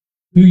out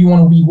who you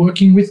want to be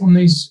working with on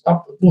these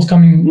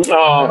forthcoming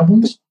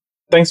albums?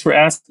 Thanks for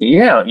asking.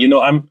 Yeah,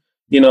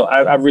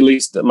 I've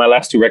released my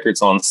last 2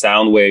 records on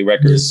Soundway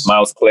Records. Yes.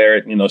 Miles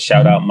Claret,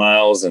 shout out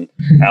Miles and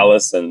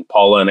Alice and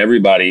Paula and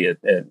everybody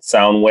at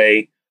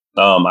Soundway.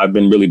 I've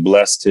been really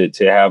blessed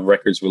to have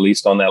records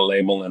released on that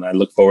label, and I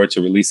look forward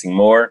to releasing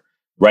more.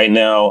 Right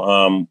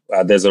now,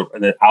 there's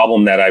an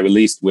album that I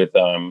released with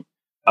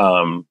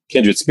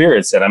Kindred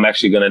Spirits that I'm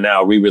actually going to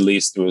now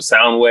re-release through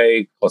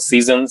Soundway called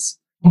Seasons.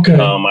 Okay.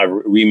 I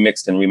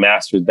remixed and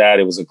remastered that.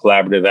 It was a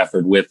collaborative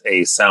effort with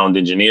a sound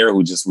engineer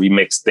who just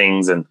remixed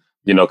things and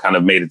kind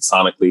of made it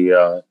sonically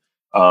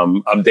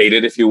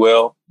updated, if you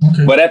will.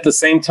 Okay. But at the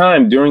same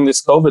time, during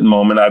this COVID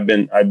moment, I've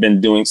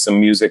been doing some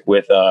music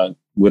with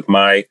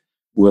my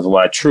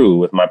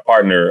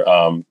partner,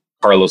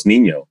 Carlos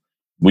Nino.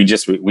 We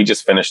just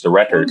finished a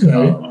record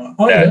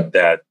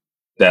that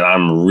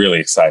I'm really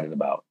excited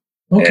about.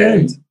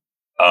 Okay.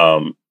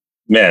 And,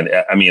 man,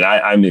 I mean,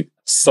 I'm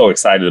so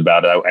excited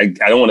about it.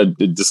 I don't want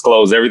to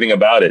disclose everything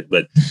about it,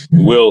 but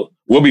we'll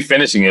be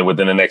finishing it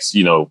within the next,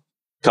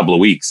 couple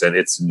of weeks. And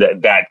it's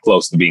that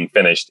close to being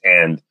finished.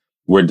 And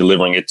we're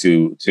delivering it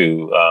to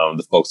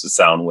the folks at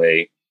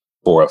Soundway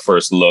for a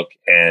first look.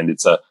 And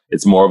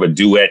it's more of a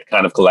duet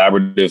kind of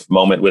collaborative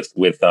moment with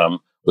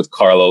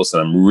Carlos.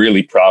 And I'm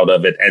really proud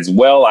of it as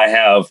well. I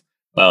have,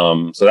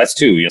 so that's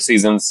 2,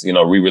 Seasons,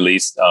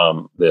 re-released,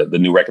 the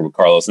new record with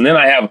Carlos. And then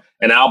I have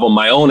an album,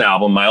 my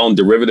own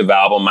derivative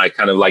album, my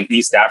kind of like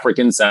East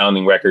African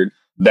sounding record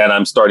that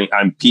I'm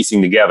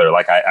piecing together.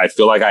 Like I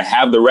feel like I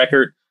have the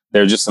record.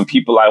 There are just some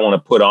people I want to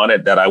put on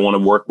it that I want to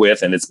work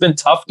with. And it's been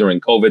tough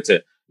during COVID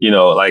to,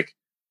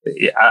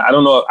 I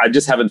don't know. I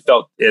just haven't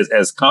felt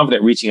as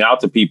confident reaching out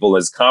to people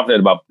as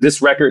confident about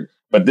this record.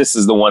 But this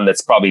is the one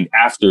that's probably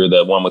after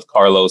the one with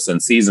Carlos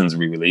and Seasons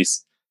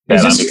re-release.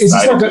 Is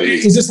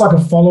this like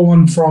a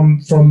follow-on from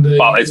the?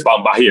 It's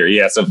about Bahir,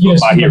 yeah. It's a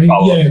Bahir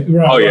follow-up. Yeah,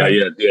 right,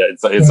 yeah.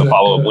 It's a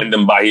follow-up,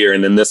 Wyndham Bahir,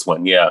 and then this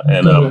one, yeah.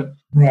 And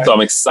so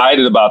I'm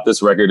excited about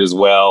this record as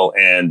well.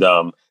 And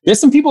there's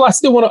some people I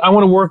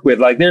want to work with.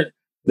 Like there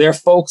are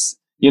folks,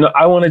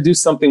 I want to do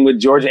something with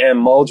Georgia Ann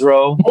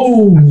Muldrow.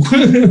 Oh,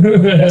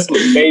 that's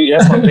my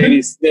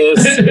baby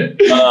sis.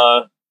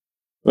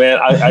 Man,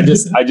 I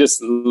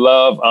just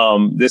love.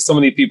 There's so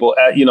many people.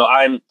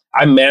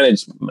 I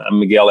manage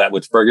Miguel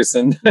Atwood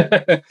Ferguson,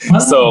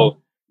 so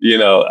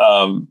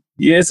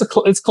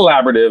it's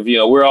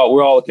collaborative. We're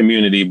all a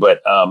community,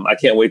 but I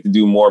can't wait to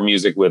do more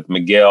music with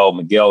Miguel.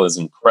 Miguel is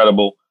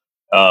incredible.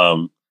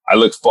 I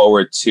look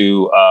forward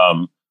to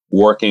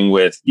working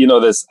with,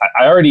 this.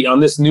 I already on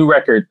this new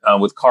record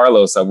with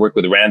Carlos. I worked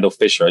with Randall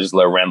Fisher. I just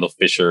love Randall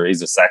Fisher.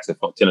 He's a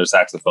tenor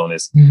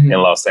saxophonist in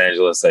Los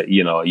Angeles. A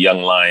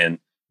young lion.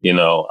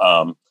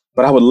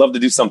 But I would love to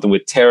do something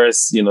with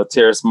Terrace.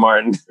 Terrace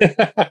Martin.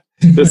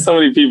 There's so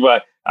many people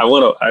I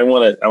want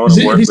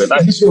to work with.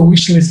 Is this your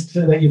wish list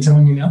that you're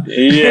telling me now?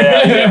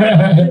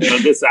 Yeah.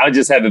 I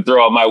just had to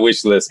throw out my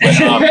wish list, but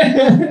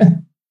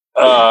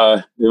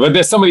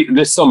there's so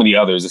many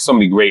others. There's so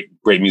many great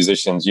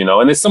musicians, and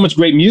there's so much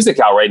great music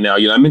out right now.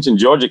 I mentioned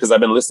Georgia because I've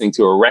been listening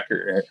to her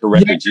record,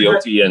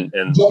 Jyoti, and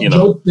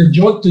the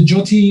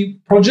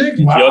Jyoti project.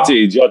 Wow.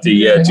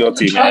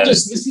 Jyoti. I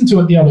just listened to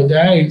it the other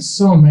day. It's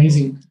so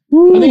amazing.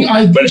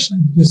 I think she's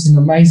just an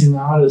amazing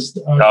artist.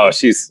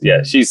 She's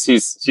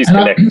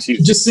connected.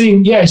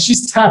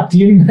 She's tapped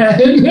in, man.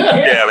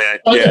 Yeah, man.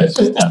 Yeah,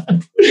 she's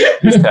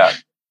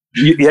tapped.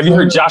 Have you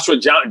heard Joshua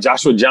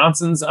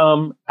Johnson's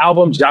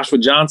album? Joshua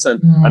Johnson,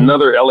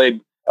 another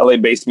LA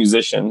based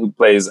musician who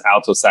plays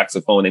alto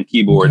saxophone and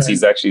keyboards. Okay.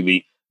 He's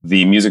actually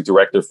the music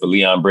director for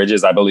Leon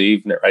Bridges, I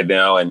believe, right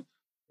now, and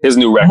his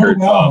new record.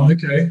 Oh, wow.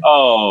 Okay.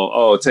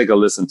 Take a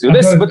listen to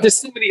this. But there's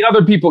so many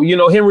other people,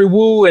 Henry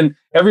Wu, and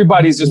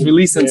everybody's just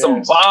releasing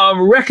some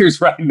bomb records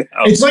right now.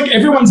 It's like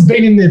everyone's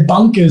been in their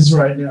bunkers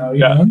right now.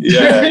 Yeah.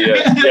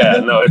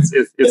 No,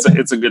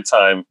 it's a good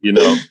time,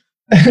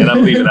 And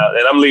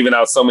I'm leaving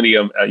out so many,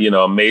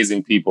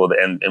 amazing people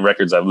and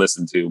records I've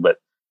listened to. But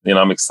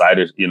I'm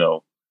excited.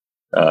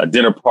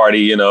 Dinner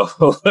Party.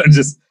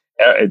 Just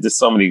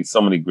so many.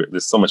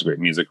 There's so much great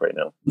music right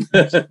now.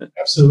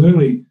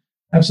 Absolutely.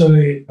 I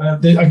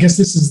guess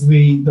this is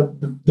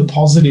the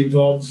positive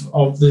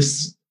of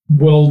this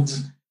world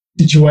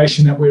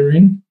situation that we're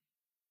in.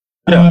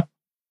 Yeah.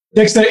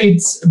 Dexter,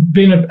 it's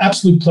been an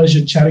absolute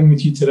pleasure chatting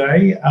with you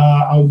today.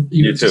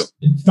 You too.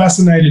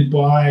 Fascinated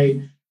by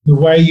the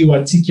way you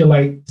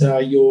articulate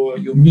your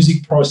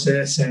music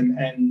process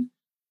and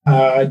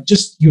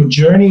just your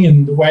journey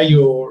and the way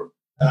you're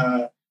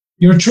a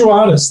true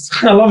artist.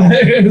 I love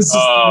it.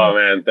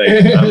 Man,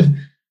 thank you.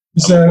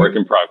 I'm a work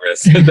in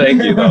progress.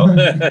 Thank you,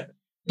 though.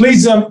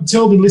 Please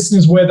tell the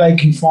listeners where they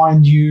can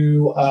find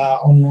you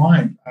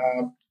online.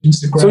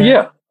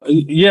 Instagram.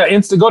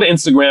 So go to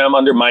Instagram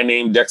under my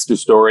name, Dexter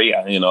Story.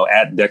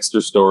 At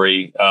Dexter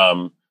Story.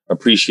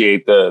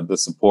 Appreciate the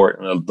support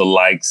and the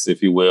likes,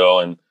 if you will,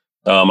 and.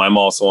 I'm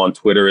also on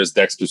Twitter as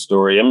Dexter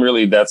Story.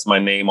 That's my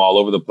name all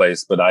over the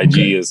place, but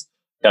IG is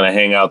kind of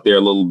hang out there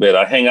a little bit.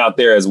 I hang out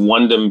there as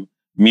Wondom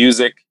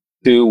Music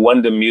too.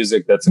 Wondom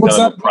Music. That's kind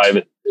of a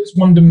private. It's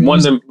Wondom.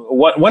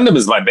 Wondom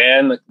is my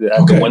band.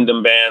 The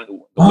Windham Band.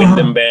 The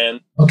Windham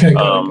Band. Okay.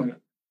 Got it.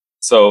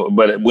 So,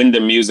 but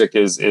Windham Music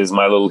is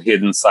my little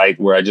hidden site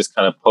where I just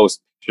kind of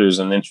post pictures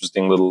and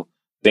interesting little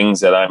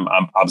things that I'm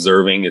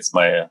observing. It's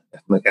my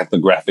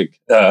ethnographic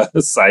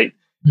site.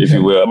 If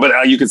you will,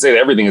 but you could say that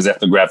everything is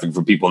ethnographic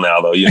for people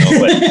now, though,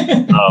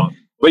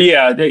 But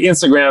yeah, the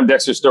Instagram,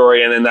 Dexter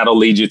Story, and then that'll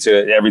lead you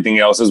to everything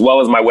else, as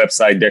well as my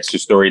website,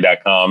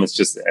 dexterstory.com. It's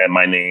just at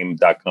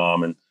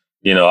myname.com, and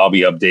I'll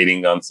be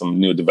updating on some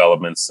new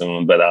developments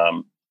soon. But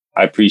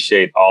I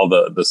appreciate all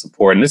the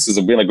support, and this has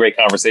been a great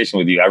conversation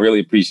with you. I really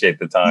appreciate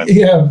the time.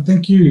 Yeah,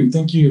 thank you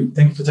for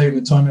taking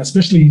the time,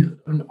 especially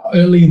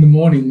early in the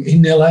morning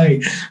in LA.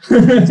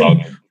 It's all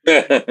good.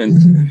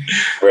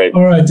 Great.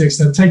 All right,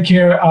 Dexter. Take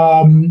care.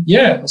 I'll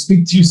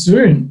speak to you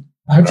soon.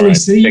 Hopefully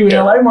see you in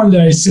LA one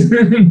day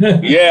soon.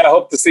 I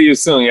hope to see you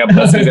soon. Yeah,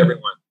 blessings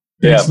everyone.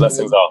 Thanks,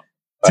 blessings all.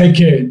 Bye. Take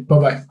care.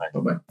 Bye-bye.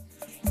 Bye-bye.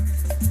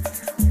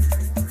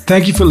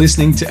 Thank you for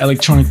listening to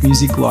Electronic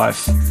Music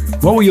Life.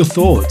 What were your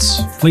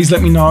thoughts? Please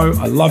let me know.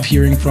 I love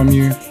hearing from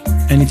you.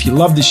 And if you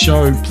love this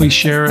show, please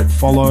share it,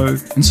 follow,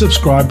 and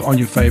subscribe on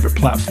your favorite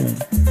platform.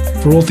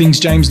 For all things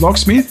James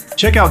Locksmith,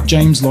 check out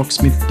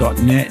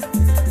jameslocksmith.net.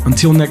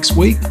 Until next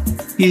week,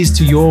 here's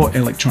to your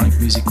electronic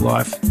music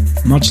life.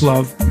 Much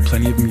love and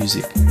plenty of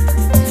music.